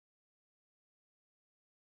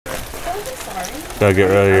Gotta get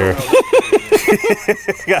rid of your...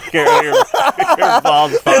 gotta get rid of your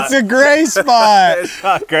bald spot. It's a gray spot. It's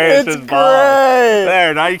not gray, it's just bald.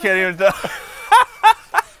 There, now you can't even tell.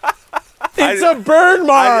 It's a burn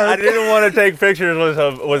mark. I didn't want to take pictures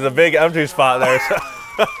with a big empty spot there. So.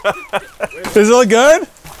 Does it look good?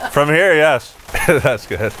 From here, yes. That's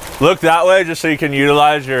good. Look that way just so you can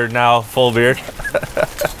utilize your now full beard.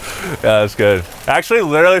 Yeah, that's good. Actually,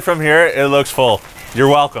 literally from here, it looks full. You're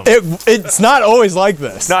welcome. It's not always like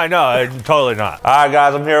this. No, totally not. All right,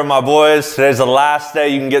 guys, I'm here with my boys. Today's the last day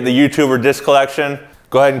you can get the YouTuber disc collection.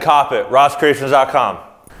 Go ahead and cop it. RossCreations.com.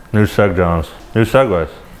 New seg-johns. New segways.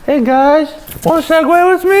 Hey, guys. Want to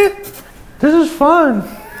segue with me? This is fun.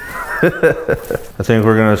 I think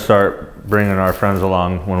we're going to start bringing our friends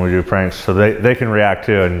along when we do pranks so they can react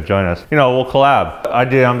too and join us. You know, we'll collab. I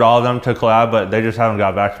DM'd all of them to collab, but they just haven't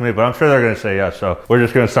got back to me, but I'm sure they're going to say yes, so we're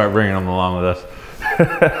just going to start bringing them along with us.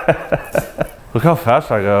 Look how fast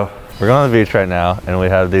I go. We're going to the beach right now, and we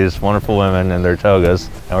have these wonderful women in their togas,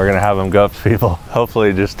 and we're going to have them go up to people,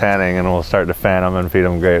 hopefully just tanning, and we'll start to fan them and feed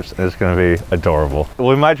them grapes. It's going to be adorable.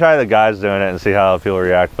 We might try the guys doing it and see how people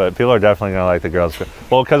react, but people are definitely going to like the girls.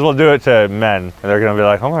 Well, because we'll do it to men, and they're going to be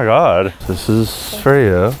like, oh my God, this is for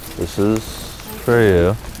you. This is for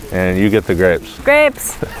you. And you get the grapes.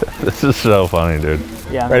 Grapes. This is so funny, dude.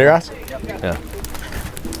 Yeah. Ready, Ross? Yeah.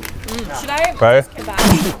 Should I? Right?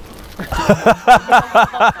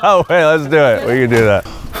 Oh, wait, let's do it. We can do that.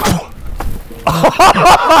 Oh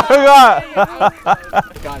my God.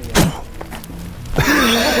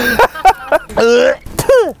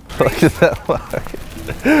 Look at that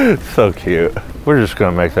look. So cute. We're just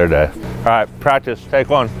gonna make their day. All right, practice. Take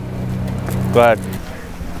one. Go ahead.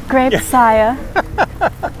 Grape sire.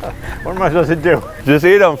 What am I supposed to do? Just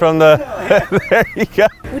eat them from the... There you go.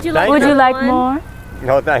 Would you like more?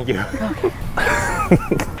 No, thank you. Okay.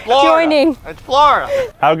 Joining. It's Flora.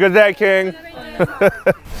 Have a good day, King.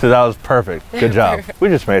 So that was perfect. Good job. We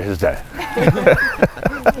just made his day.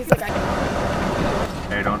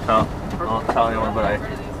 Hey, don't tell anyone, but I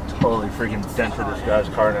totally freaking dented this guy's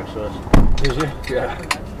car next to us. Did you? Yeah.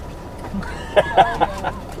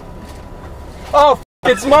 Oh,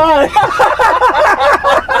 it's mine.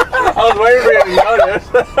 I was waiting for you to notice.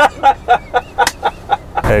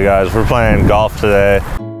 Hey guys, we're playing golf today.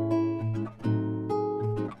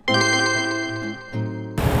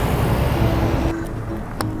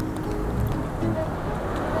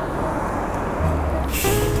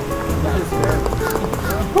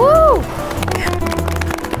 Woo!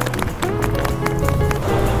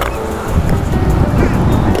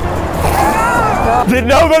 Did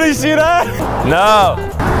nobody see that? No.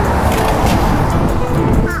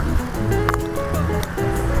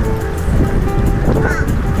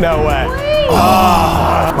 No way.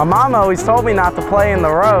 Oh. My mom always told me not to play in the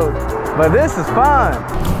road, but this is fun.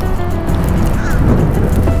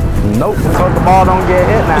 Nope, let's hope the ball don't get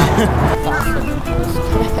hit now.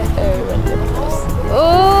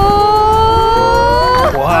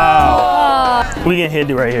 Wow. We can hit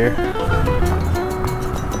it right here.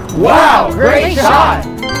 Wow, great shot.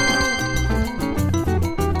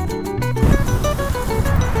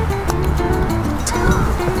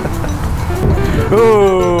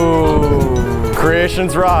 Ooh.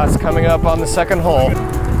 Creations Ross coming up on the second hole.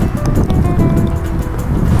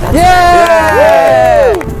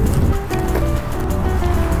 Yeah!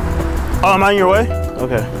 Oh, I'm on your way?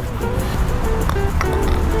 Okay.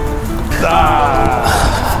 Ah.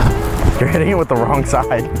 You're hitting it with the wrong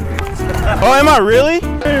side. Oh, am I really?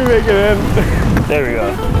 Let me make it in. There we go.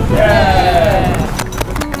 Yeah!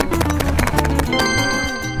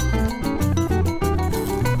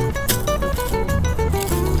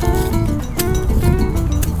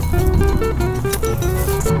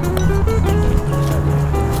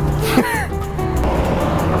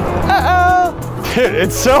 Dude,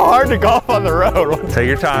 it's so hard to golf on the road. Take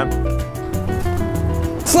your time.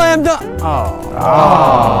 Slam dunk. Oh.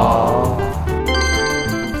 Oh.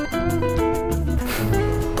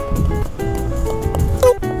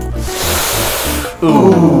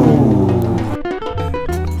 Ooh.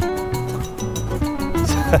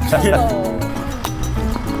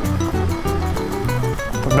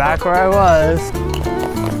 Back where I was.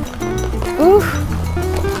 Oof.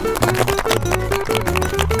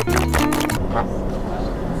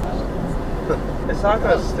 It's not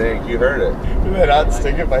gonna stink, you heard it. Did it not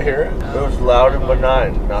stink if I hear it? It was loud and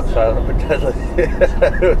benign, not silent but deadly.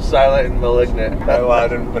 It was silent and malignant. A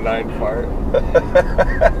loud and benign fart.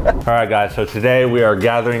 Alright guys, so today we are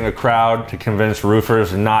gathering a crowd to convince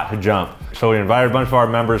roofers not to jump. So we invited a bunch of our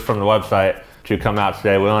members from the website to come out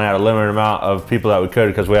today. We only had a limited amount of people that we could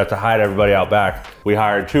because we have to hide everybody out back. We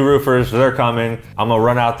hired 2 roofers, they're coming. I'm gonna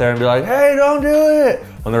run out there and be like, hey, don't do it,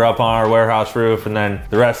 when they're up on our warehouse roof, and then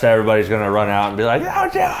the rest of everybody's gonna run out and be like,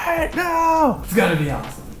 don't do it, no. It's gonna be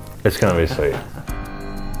awesome. It's gonna be sweet.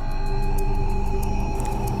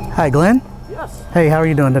 Hi, Glenn? Yes. Hey, how are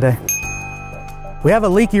you doing today? We have a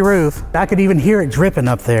leaky roof. I could even hear it dripping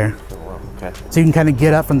up there. Okay. So you can kind of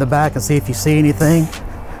get up from the back and see if you see anything.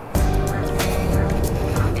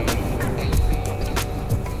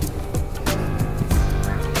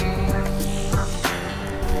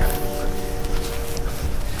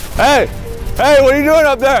 Hey, hey, what are you doing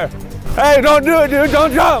up there? Hey, don't do it, dude,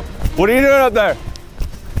 don't jump. What are you doing up there?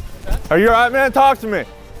 Are you all right, man? Talk to me.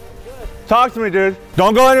 Talk to me, dude.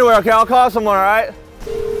 Don't go anywhere, okay? I'll call someone, all right?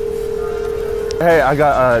 Hey, I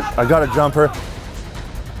got a jumper.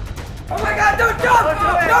 Oh my God, don't jump! Don't do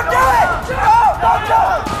it! Don't jump! Don't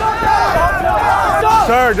jump!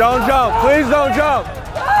 Sir, don't jump. Please don't jump.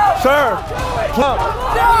 Sir, jump.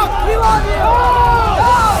 No, we love you!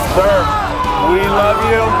 Sir, we love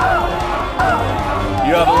you.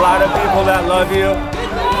 You have a lot of people that love you.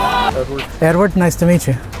 Edward, nice to meet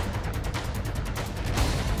you.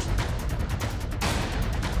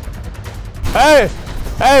 Hey,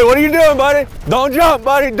 hey, what are you doing, buddy? Don't jump,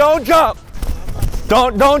 buddy, don't jump.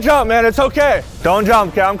 Don't jump, man, it's okay. Don't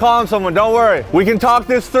jump, okay? I'm calling someone, don't worry. We can talk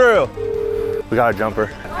this through. We got a jumper.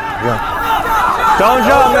 Yeah. Don't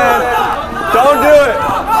jump, man. Don't do it.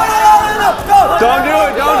 Don't do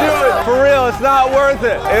it, don't do it. For real, it's not worth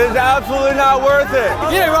it. It is absolutely not worth it.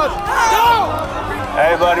 Get it, Ross. Go!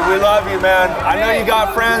 Hey, buddy, we love you, man. I know you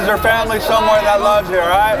got friends or family somewhere that loves you, all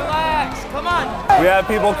right? Relax, come on. We have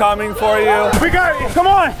people coming for you. We got you, come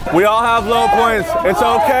on. We all have low points. It's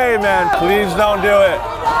okay, man. Please don't do it.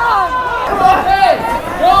 Hey,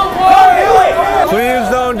 don't worry. Please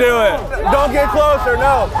don't do it. Don't get closer,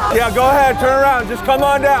 no. Yeah, go ahead, turn around. Just come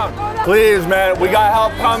on down. Please, man, we got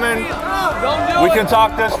help coming. Don't do We it. can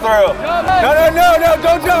talk this through. No,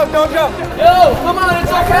 don't jump, don't jump. No, come on,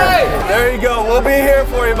 it's okay. There you go. We'll be here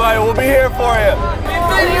for you, buddy. We'll be here for you. We've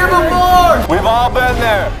been here before. We've all been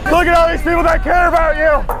there. Look at all these people that care about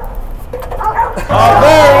you. Oh,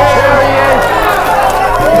 there he is.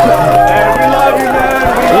 Hey, we love you, man.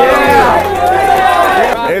 Yeah.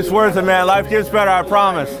 It's worth it, man. Life gets better, I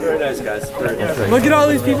promise. Very nice, guys. Very nice. Look at all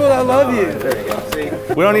these people that love you. There you go. See?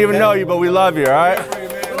 We don't even know you, but we love you, all right?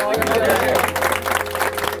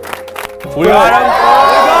 We got him.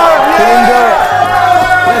 We can do it.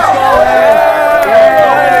 Let's go, man.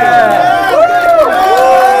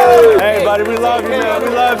 Hey, buddy, we love you, man. We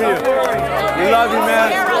love you. We love you,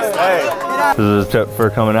 man. Hey. This is a tip for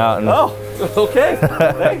coming out and Okay,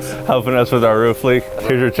 thanks. helping us with our roof leak.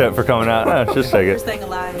 Here's your tip for coming out. No, just take it. Staying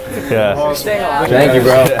alive. Yeah. Staying alive. Thank you,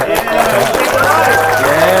 bro.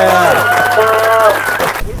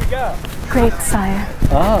 Grape sire.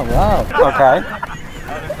 Oh, wow. Okay.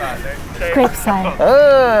 Grape sire.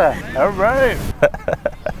 All right.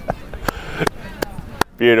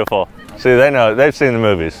 Beautiful. See, they know. They've seen the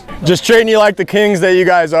movies. Just treating you like the kings that you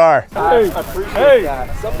guys are. Hey,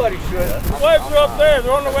 somebody should. The wives are up there.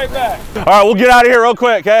 They're on their way back. All right, we'll get out of here real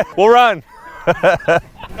quick, okay? We'll run.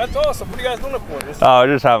 That's awesome. What are you guys doing it for? Oh,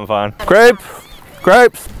 just having fun. Grapes.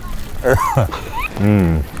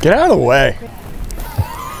 Get out of the way.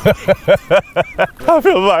 I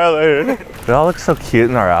feel violated. We all look so cute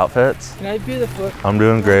in our outfits. Can I be the foot? I'm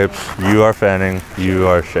doing grapes. You are fanning. You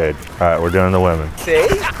are shade. All right, we're doing the women. See? We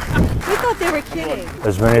thought they were kidding.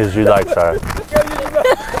 As many as you like, Sarah.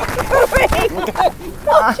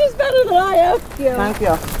 Oh, she's better than I am. Thank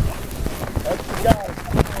you.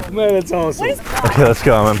 Man, that's awesome. Okay, let's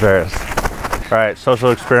go. I'm embarrassed. All right, social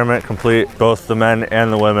experiment complete. Both the men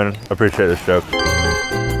and the women appreciate this joke.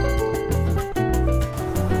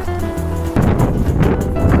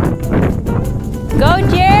 Go,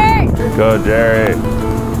 Jerry. Go, Jerry.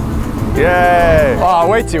 Yay. Oh,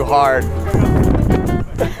 way too hard.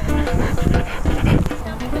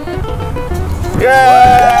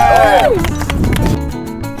 Yay.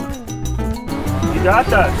 You got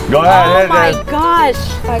that. Go ahead, Oh hit my it. gosh.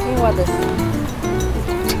 I can want this.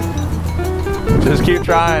 Just keep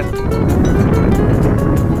trying.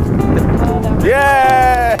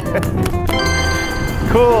 Yay.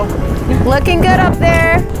 Cool. Looking good up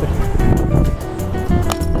there.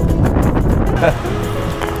 I'm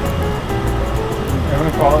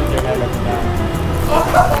gonna fall into your head up now.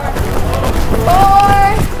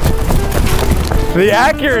 The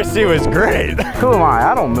accuracy was great. Who am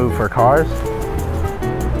I? I don't move for cars.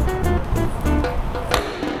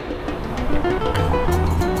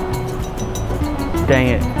 Dang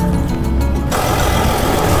it.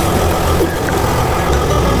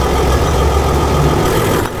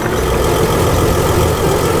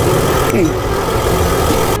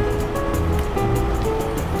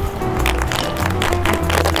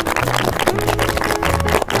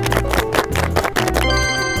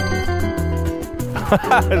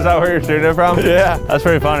 Is that where you're shooting it from? Yeah. That's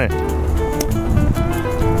pretty funny.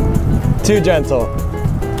 Too gentle.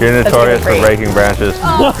 You're notorious for breaking branches.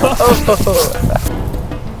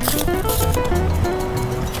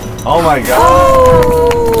 Oh my god.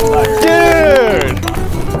 Oh. Dude!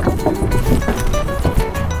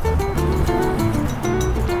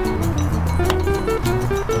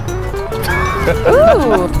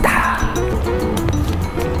 Ooh.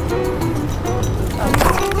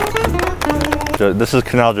 This is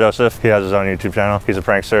Kanel Joseph. He has his own YouTube channel. He's a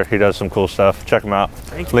prankster. He does some cool stuff. Check him out.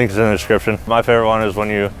 Link is in the description. My favorite one is when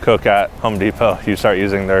you cook at Home Depot, you start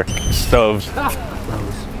using their stoves.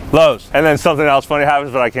 Lowe's. And then something else funny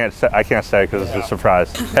happens, but I can't say because it's a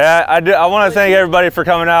surprise. Hey, I want to thank everybody for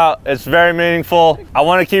coming out. It's very meaningful. I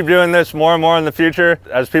want to keep doing this more and more in the future.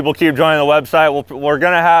 As people keep joining the website, we're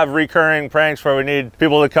going to have recurring pranks where we need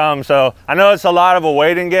people to come. So I know it's a lot of a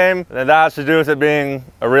waiting game, and that has to do with it being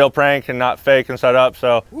a real prank and not fake and set up.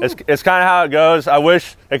 So it's kind of how it goes. I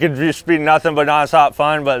wish it could just be nothing but nonstop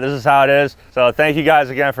fun, but this is how it is. So thank you guys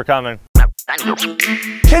again for coming.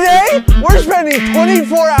 Today, we're spending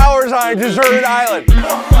 24 hours on a deserted island.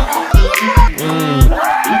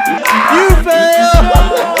 You fail!